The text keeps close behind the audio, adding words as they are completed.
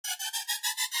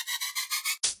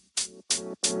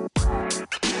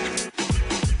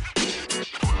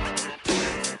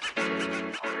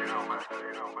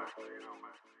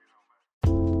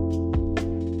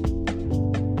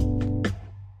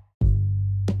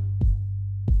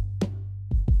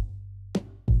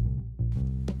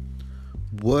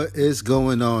What is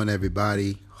going on,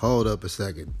 everybody? Hold up a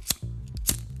second.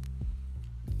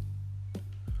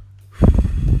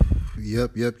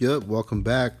 Yep. Welcome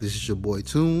back. This is your boy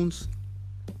Tunes.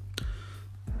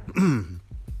 Whew,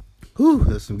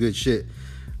 that's some good shit.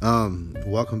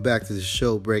 Welcome back to the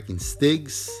show, Breaking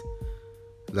Stigs.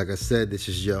 Like I said, this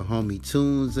is your homie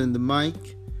Tunes in the mic.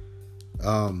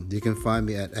 You can find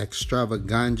me at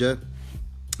extravaganja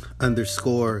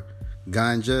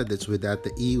 _ganja. That's without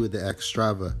the E, with the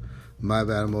extrava. My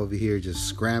bad, I'm over here just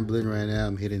scrambling right now.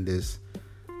 I'm hitting this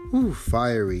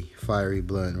fiery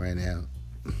blunt right now.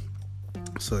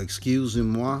 So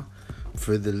excusez-moi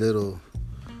for the little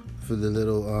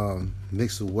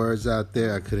mix of words out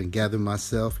there. I couldn't gather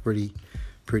myself pretty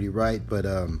right, but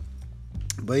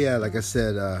yeah, like I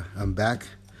said, I'm back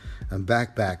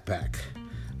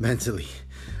mentally.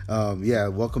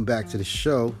 Welcome back to the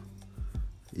show.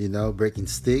 You know, Breaking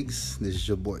Stigs. This is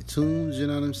your boy Tunes, you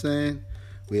know what I'm saying?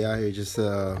 We out here just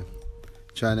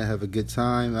trying to have a good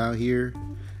time out here,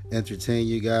 entertain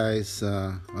you guys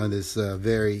on this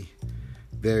very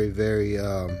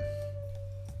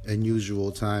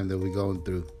unusual time that we're going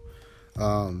through.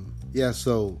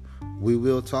 So we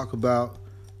will talk about,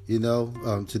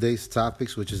 today's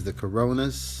topics, which is the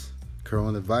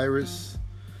coronavirus.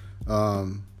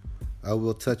 I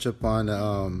will touch up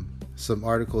on some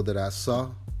article that I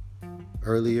saw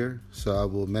earlier, so I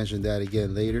will mention that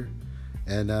again later.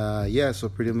 And so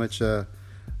pretty much if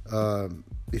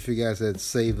you guys had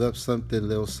saved up something, a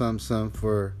little some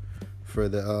for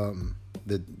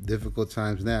the difficult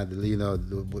times now,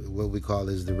 what we call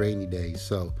is the rainy days.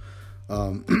 So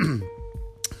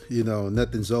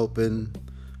nothing's open.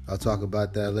 I'll talk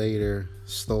about that later.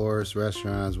 Stores,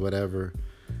 restaurants, whatever,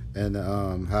 and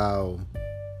how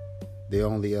they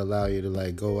only allow you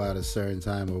to go out a certain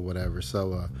time or whatever.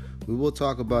 So we will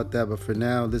talk about that, but for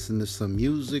now, listen to some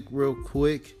music real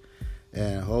quick,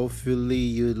 and hopefully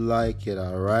you like it.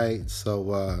 All right,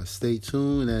 so stay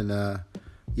tuned, and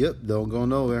don't go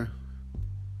nowhere.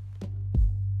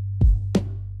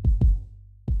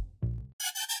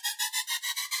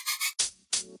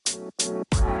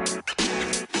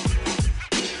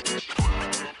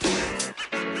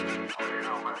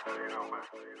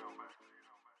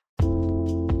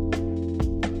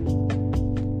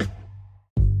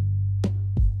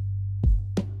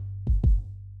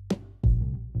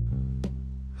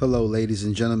 Hello, ladies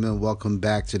and gentlemen. Welcome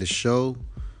back to the show.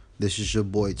 This is your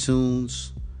boy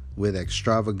Tunes with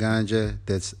Extravaganja.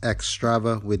 That's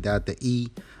Extrava without the E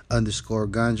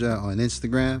 _ganja on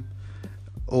Instagram,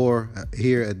 or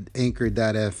here at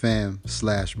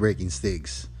anchor.fm/Breaking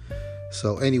Stigs.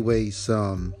 So anyways,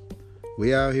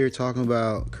 we out here talking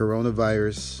about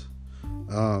coronavirus,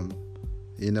 how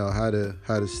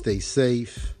to stay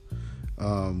safe,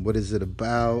 what is it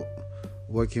about,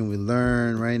 what can we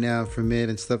learn right now from it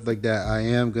and stuff like that. I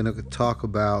am going to talk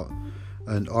about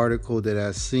an article that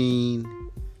I seen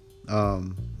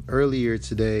earlier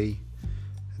today.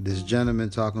 This gentleman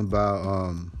talking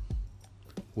about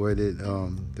where did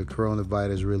the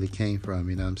coronavirus really came from,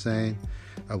 you know what I'm saying?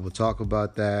 I will talk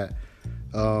about that.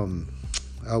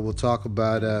 I will talk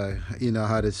about,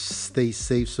 how to stay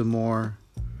safe some more.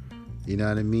 You know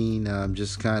what I mean?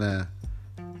 Just kind of,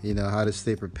 how to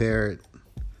stay prepared.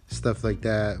 Stuff like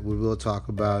that. We will talk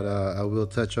about, I will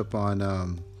touch up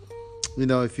on,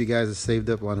 if you guys are saved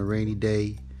up on a rainy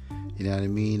day, you know what I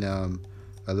mean? A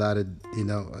lot of,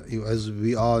 as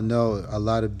we all know, a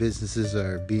lot of businesses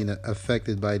are being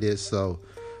affected by this. So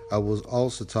I will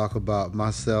also talk about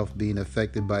myself being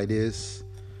affected by this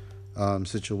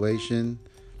situation.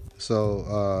 So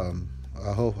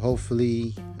I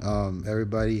hopefully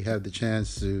everybody have the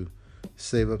chance to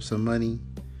save up some money,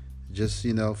 just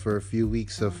for a few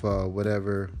weeks of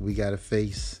whatever we gotta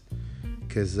face,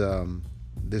 because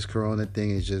this corona thing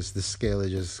is just, the scale is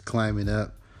just climbing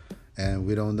up, and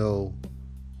we don't know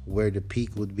where the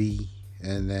peak would be,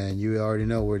 and then you already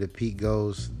know where the peak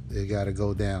goes, it gotta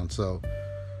go down. So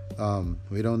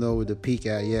we don't know where the peak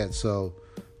at yet, so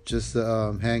just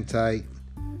hang tight,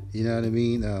 you know what I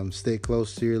mean? Stay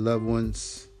close to your loved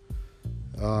ones.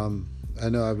 I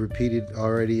know I've repeated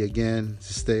already again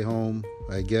to stay home.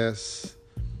 I guess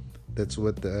that's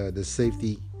what the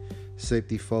safety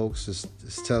folks is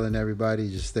telling everybody.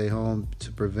 Just stay home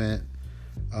to prevent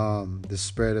the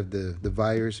spread of the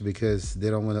virus, because they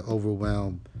don't want to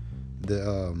overwhelm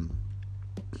the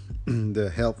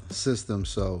health system.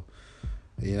 So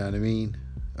you know what I mean.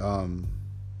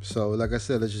 So like I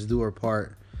said, let's just do our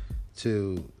part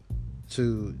to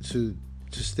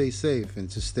stay safe and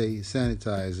to stay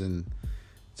sanitized and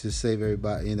to save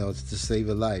everybody, to save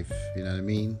a life, you know what I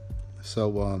mean? So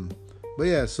But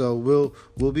yeah, so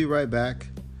we'll be right back.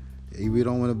 We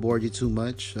don't want to bore you too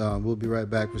much. We'll be right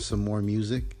back with some more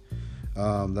music.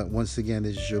 Once again,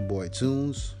 this is your boy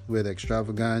Tunes with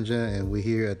Extravaganza, and we're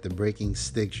here at the Breaking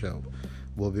Stick Show.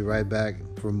 We'll be right back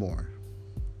for more.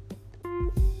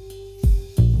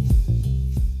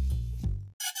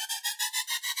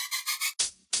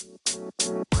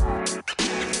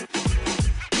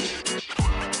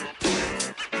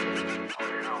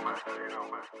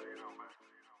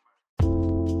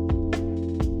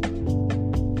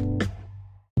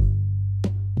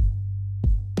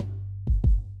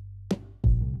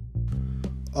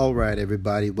 All right,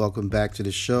 everybody, welcome back to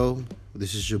the show.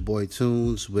 This is your boy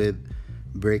Tunes with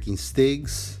Breaking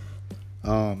Stigs.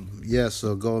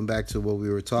 So going back to what we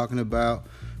were talking about,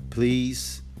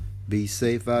 please be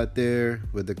safe out there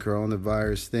with the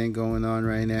coronavirus thing going on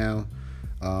right now.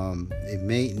 It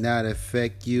may not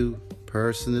affect you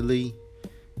personally,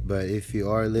 but if you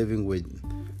are living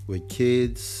with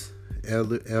kids,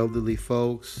 elderly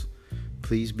folks,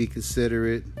 please be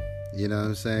considerate. You know what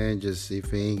I'm saying? Just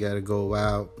if you ain't got to go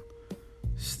out,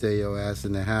 stay your ass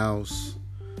in the house.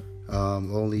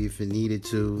 Only if you needed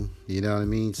to. You know what I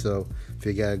mean? So if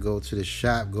you got to go to the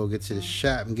shop, go get to the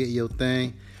shop and get your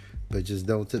thing. But just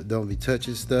don't be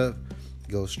touching stuff.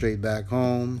 Go straight back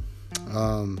home.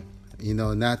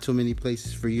 Not too many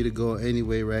places for you to go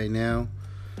anyway right now.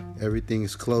 Everything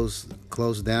is closed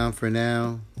down for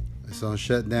now. It's on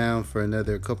shutdown for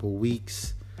another couple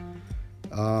weeks.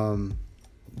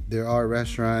 There are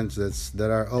restaurants that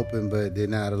are open, but they're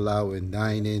not allowing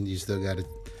dine-in. You still got to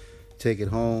take it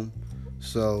home.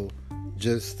 So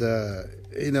I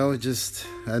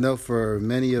know for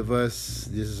many of us,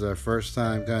 this is our first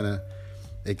time kind of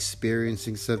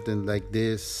experiencing something like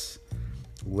this,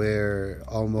 where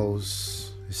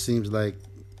almost it seems like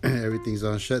everything's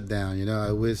on shutdown.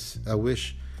 I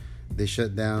wish they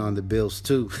shut down on the bills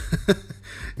too.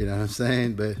 You know what I'm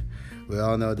saying? But we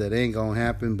all know that ain't gonna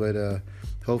happen. But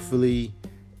hopefully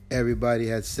everybody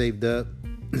had saved up.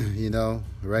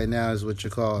 Right now is what you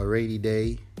call a rainy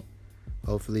day.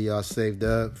 Hopefully y'all saved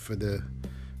up for the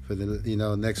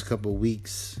next couple of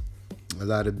weeks. A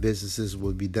lot of businesses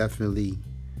will be definitely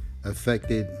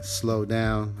affected, slow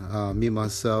down. Me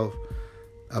myself,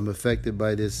 I'm affected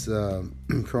by this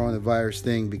coronavirus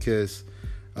thing because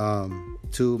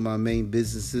two of my main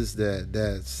businesses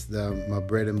that's my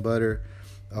bread and butter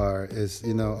are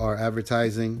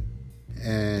advertising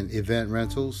and event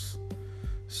rentals.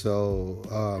 So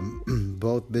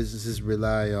both businesses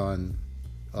rely on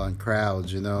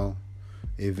crowds,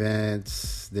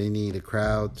 events. They need a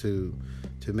crowd to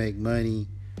make money,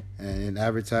 and in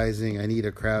advertising, I need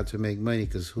a crowd to make money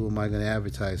because who am I going to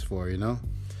advertise for?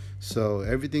 So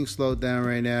everything's slowed down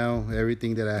right now.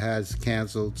 Everything that I had is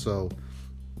canceled.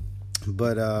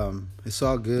 But it's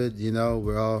all good.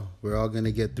 We're all going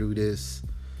to get through this.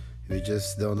 We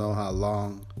just don't know how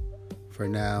long. For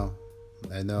now,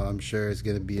 I'm sure it's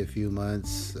going to be a few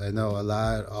months. I know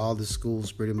all the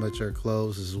schools pretty much are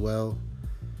closed as well.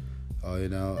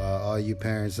 All you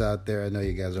parents out there, I know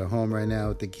you guys are home right now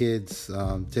with the kids.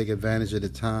 Take advantage of the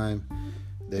time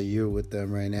that you're with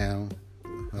them right now.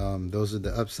 Those are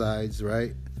the upsides,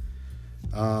 right?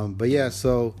 But yeah,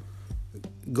 so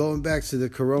going back to the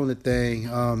corona thing,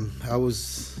 I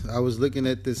was looking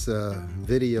at this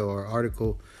video or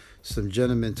article, some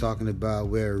gentleman talking about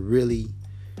where really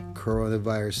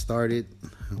coronavirus started,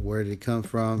 where did it come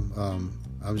from.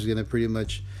 I'm just gonna pretty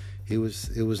much, it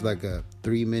was like a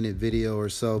 3-minute video or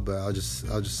so, but I'll just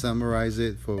summarize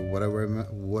it for what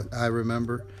I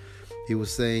remember. He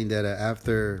was saying that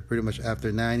after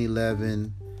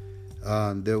 9/11,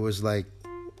 there was like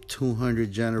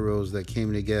 200 generals that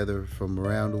came together from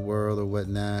around the world or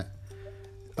whatnot.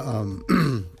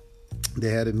 They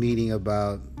had a meeting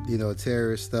about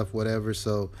terrorist stuff, whatever.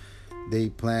 So they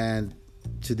planned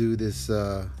to do this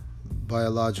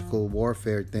biological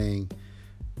warfare thing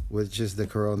with just the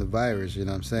coronavirus. You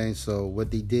know what I'm saying? So what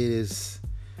they did is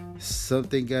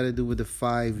something got to do with the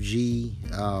 5G.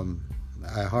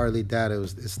 I hardly doubt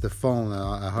it's the phone.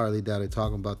 I hardly doubt they're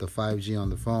talking about the 5G on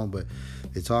the phone, but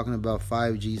they're talking about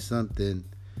 5G something,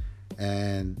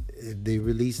 and if they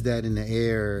release that in the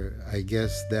air, I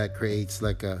guess that creates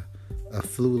like a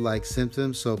flu-like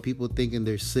symptom. So people thinking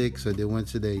they're sick, so they went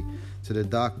to the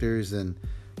doctors, and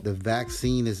the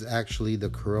vaccine is actually the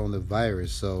coronavirus.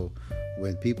 So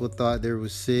when people thought they were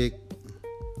sick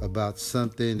about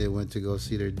something, they went to go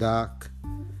see their doc,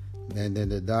 and then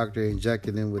the doctor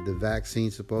injected them with the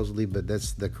vaccine supposedly, but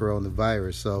that's the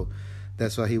coronavirus. So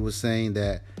that's why he was saying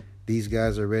that these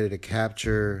guys are ready to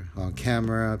capture on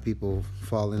camera people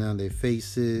falling on their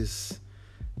faces,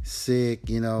 sick,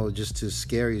 just to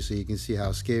scare you so you can see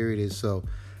how scary it is. So,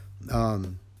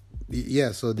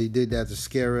 yeah, so they did that to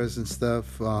scare us and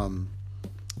stuff.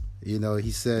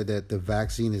 He said that the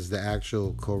vaccine is the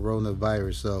actual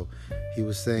coronavirus. So he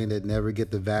was saying that never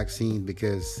get the vaccine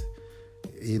because,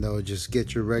 just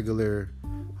get your regular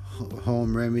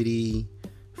home remedy,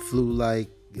 flu-like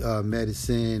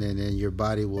medicine, and then your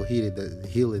body will heal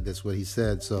it. That's what he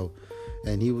said. So,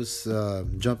 and he was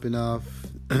jumping off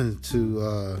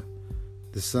to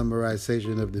the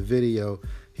summarization of the video.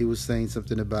 He was saying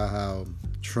something about how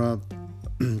Trump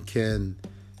can,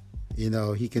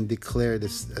 he can declare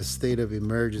this a state of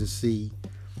emergency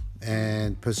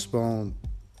and postpone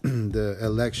the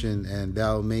election, and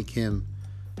that'll make him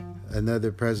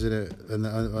another president,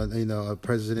 a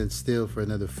president still for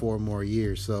another 4 more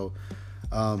years. So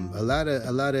a lot of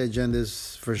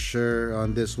agendas for sure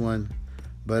on this one,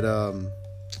 but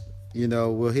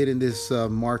we'll hit in this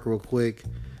mark real quick.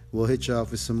 We'll hit you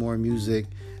off with some more music,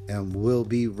 and we'll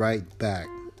be right back.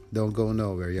 Don't go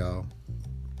nowhere, y'all.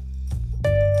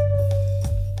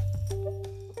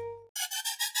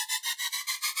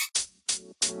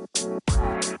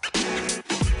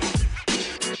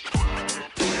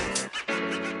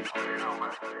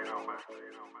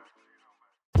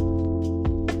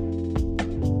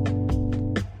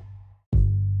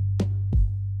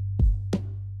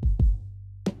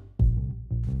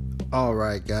 All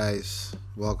right, guys,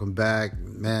 welcome back.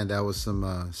 Man, that was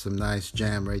some nice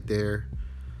jam right there.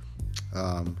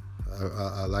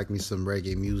 I like me some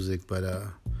reggae music, but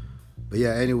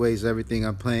yeah. Anyways, everything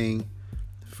I'm playing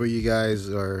for you guys,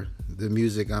 or the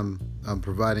music I'm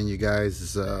providing you guys,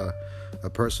 is a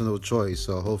personal choice.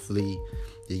 So hopefully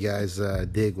you guys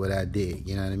dig what I dig.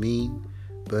 You know what I mean?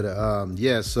 But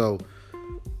yeah. So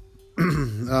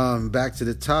back to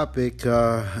the topic.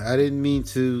 I didn't mean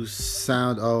to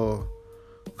sound all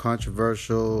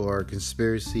controversial or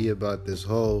conspiracy about this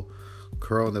whole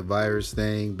coronavirus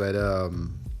thing, but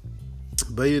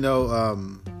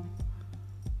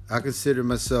I consider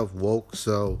myself woke,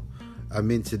 so I'm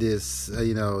into this,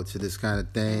 to this kind of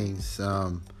things.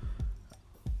 I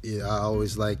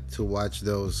always like to watch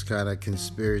those kind of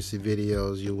conspiracy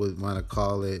videos, you would want to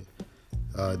call it,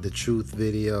 the truth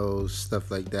videos, stuff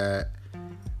like that.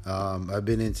 I've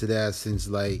been into that since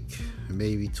like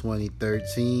maybe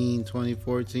 2013,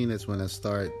 2014. That's when I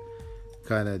start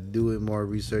kind of doing more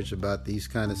research about these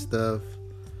kind of stuff.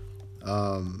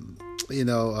 I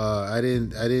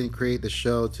didn't create the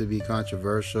show to be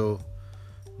controversial,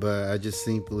 but I just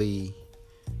simply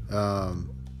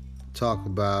talk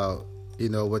about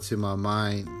what's in my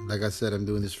mind. Like I said, I'm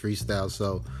doing this freestyle,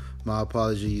 so my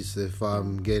apologies if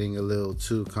I'm getting a little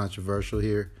too controversial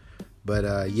here.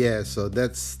 But yeah, so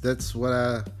that's what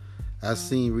I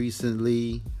seen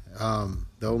recently. The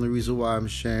only reason why I'm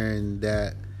sharing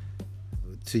that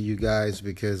to you guys,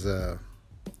 because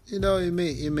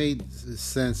it made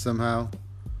sense somehow.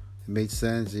 It made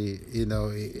sense.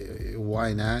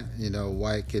 Why not?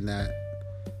 Why cannot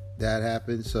that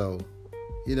happen? So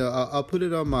I'll put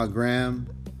it on my gram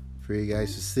for you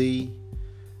guys to see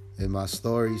in my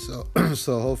story. So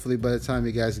so hopefully by the time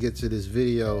you guys get to this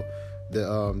video,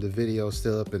 the video is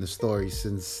still up in the story,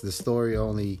 since the story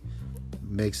only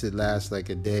makes it last like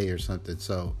a day or something.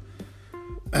 So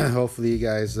hopefully you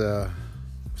guys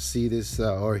see this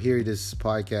or hear this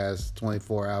podcast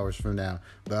 24 hours from now,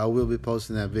 but I will be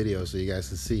posting that video so you guys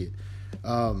can see it.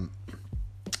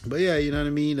 But yeah, you know what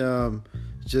I mean.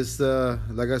 Just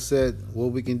like I said,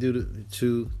 what we can do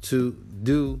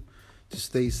to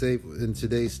stay safe in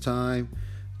today's time.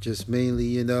 Just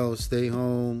mainly, stay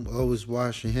home, always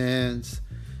wash your hands,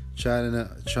 try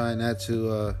not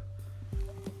to,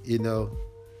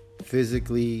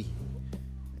 physically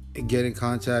get in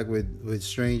contact with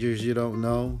strangers you don't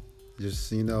know.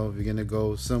 Just, if you're going to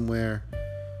go somewhere,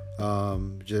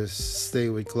 just stay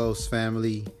with close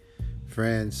family,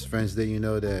 friends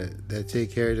that that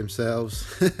take care of themselves,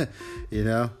 for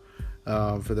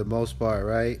the most part,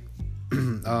 right?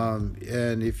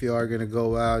 And if you are going to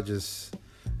go out, just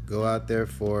go out there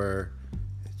for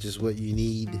just what you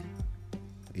need,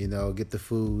 get the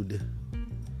food.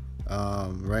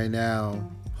 Right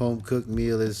now, home cooked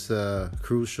meal is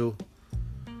crucial.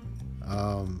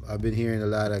 I've been hearing a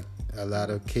lot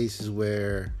of cases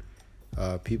where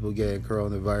people getting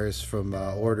coronavirus from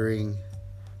ordering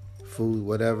food,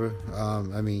 whatever.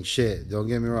 Shit, don't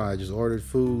get me wrong, I just ordered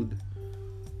food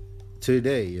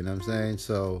today, you know what I'm saying?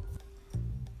 So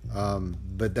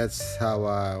but that's how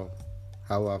I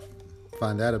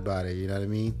find out about it, you know what I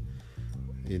mean?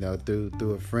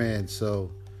 Through a friend.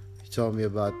 So he told me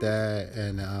about that,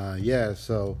 and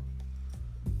so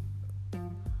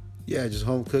yeah, just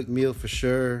home cooked meal for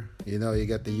sure. You know, you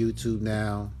got the YouTube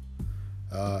now.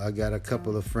 I got a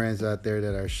couple of friends out there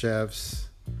that are chefs.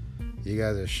 You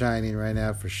guys are shining right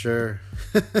now for sure.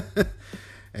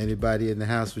 Anybody in the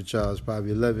house with y'all is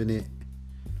probably loving it.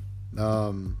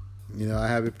 You know, I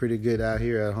have it pretty good out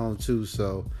here at home too.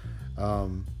 So,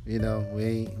 you know,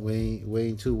 we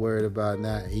ain't too worried about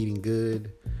not eating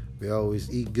good. We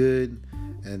always eat good,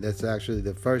 and that's actually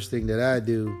the first thing that I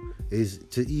do is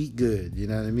to eat good. You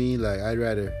know what I mean? Like I'd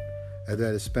rather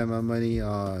spend my money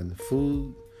on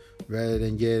food rather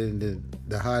than getting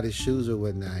the hottest shoes or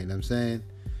whatnot. You know what I'm saying?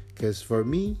 Because for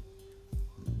me,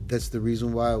 that's the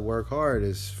reason why I work hard,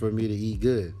 is for me to eat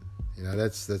good. You know,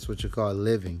 that's what you call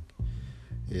living.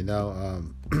 You know,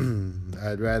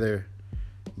 I'd rather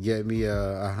get me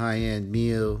a high-end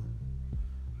meal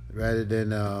rather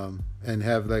than and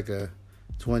have like a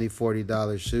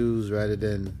 $20-$40 shoes rather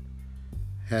than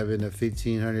having a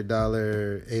 $1,500,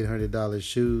 $800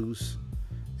 shoes,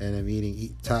 and I'm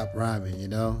eating top ramen. You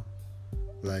know,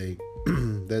 like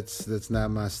that's not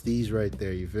my steez right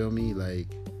there. You feel me? Like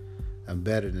I'm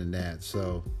better than that.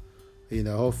 So, you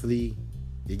know, hopefully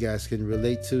you guys can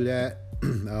relate to that.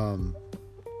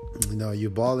 You know, you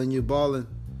balling.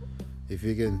 If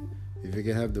you can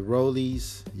have the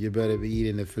rollies, you better be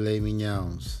eating the filet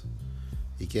mignons.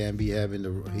 He can't be having the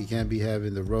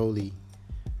rollie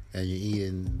and you're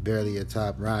eating barely a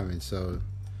top ramen. So,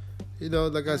 you know,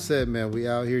 like I said, man, we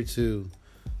out here to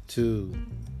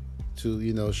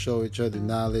you know, show each other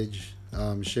knowledge,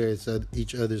 share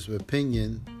each other's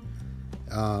opinion.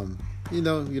 You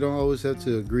know, you don't always have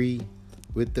to agree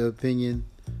with the opinion,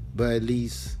 but at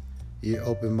least you're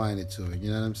open-minded to it. You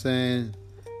know what I'm saying?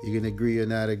 You can agree or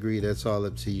not agree. That's all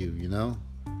up to you, you know?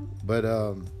 But,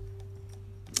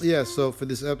 yeah, so for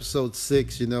this episode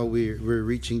 6, you know, we're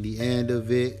reaching the end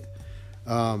of it.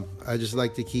 I just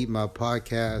like to keep my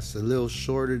podcast a little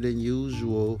shorter than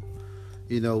usual,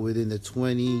 you know, within the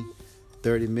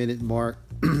 20-30 minute mark.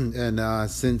 And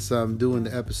since I'm doing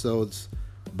the episodes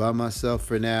by myself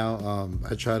for now,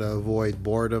 I try to avoid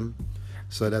boredom.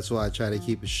 So that's why I try to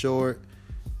keep it short,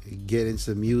 get in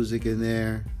some music in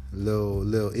there,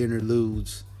 little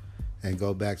interludes, and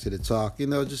go back to the talk, you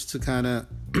know, just to kind of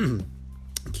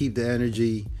keep the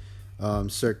energy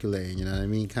circulating, you know what I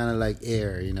mean? Kind of like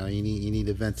air, you know, you need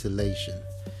a ventilation.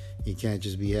 You can't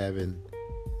just be having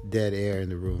dead air in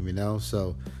the room, you know?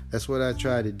 So that's what I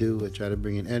try to do. I try to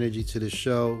bring an energy to the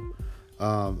show.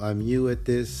 I'm new at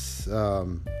this.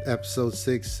 Episode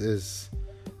 6 is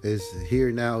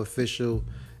here now, official,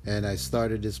 and I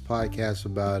started this podcast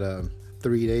about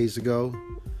 3 days ago.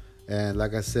 And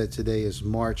like I said, today is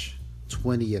March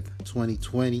 20th,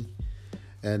 2020.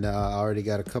 And I already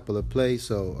got a couple of plays.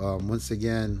 So once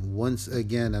again,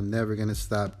 I'm never going to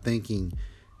stop thanking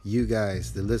you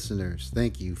guys, the listeners.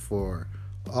 Thank you for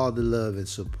all the love and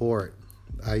support.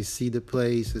 I see the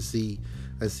plays. I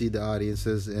see the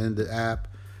audiences and the app.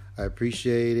 I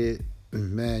appreciate it.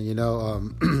 Man, you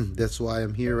know, that's why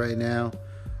I'm here right now.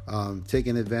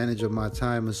 Taking advantage of my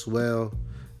time as well.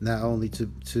 Not only to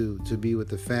be with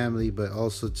the family, but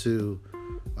also to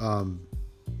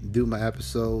do my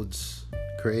episodes,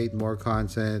 create more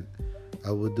content.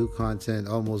 I will do content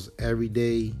almost every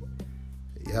day,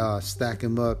 stack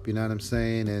them up, you know what I'm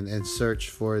saying, and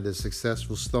search for the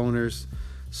successful stoners,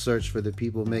 search for the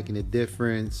people making a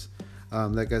difference.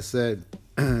 Like I said,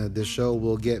 the show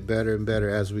will get better and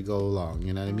better as we go along,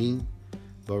 you know what I mean?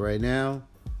 But right now,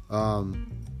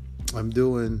 I'm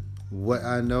doing what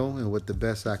I know and what the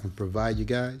best I can provide you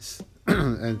guys.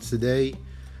 And today,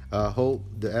 hope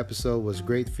the episode was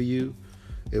great for you.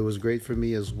 It was great for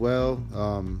me as well.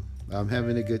 I'm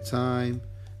having a good time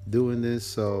doing this.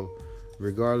 So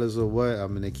regardless of what, I'm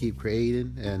going to keep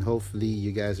creating. And hopefully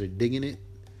you guys are digging it.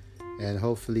 And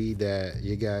hopefully that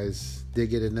you guys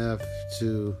dig it enough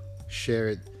to share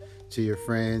it to your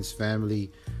friends,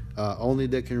 family, only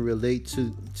that can relate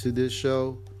to this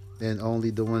show, and only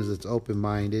the ones that's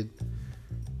open-minded.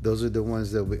 Those are the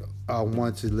ones that I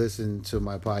want to listen to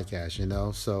my podcast, you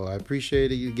know. So I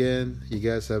appreciate it again. You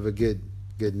guys have a good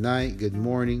night, good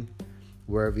morning,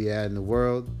 wherever you're at in the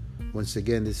world. Once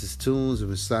again, this is Tunes, and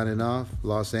we're signing off,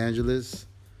 Los Angeles.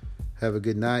 Have a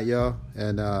good night, y'all.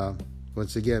 And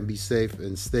once again, be safe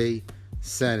and stay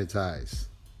sanitized.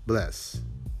 Bless.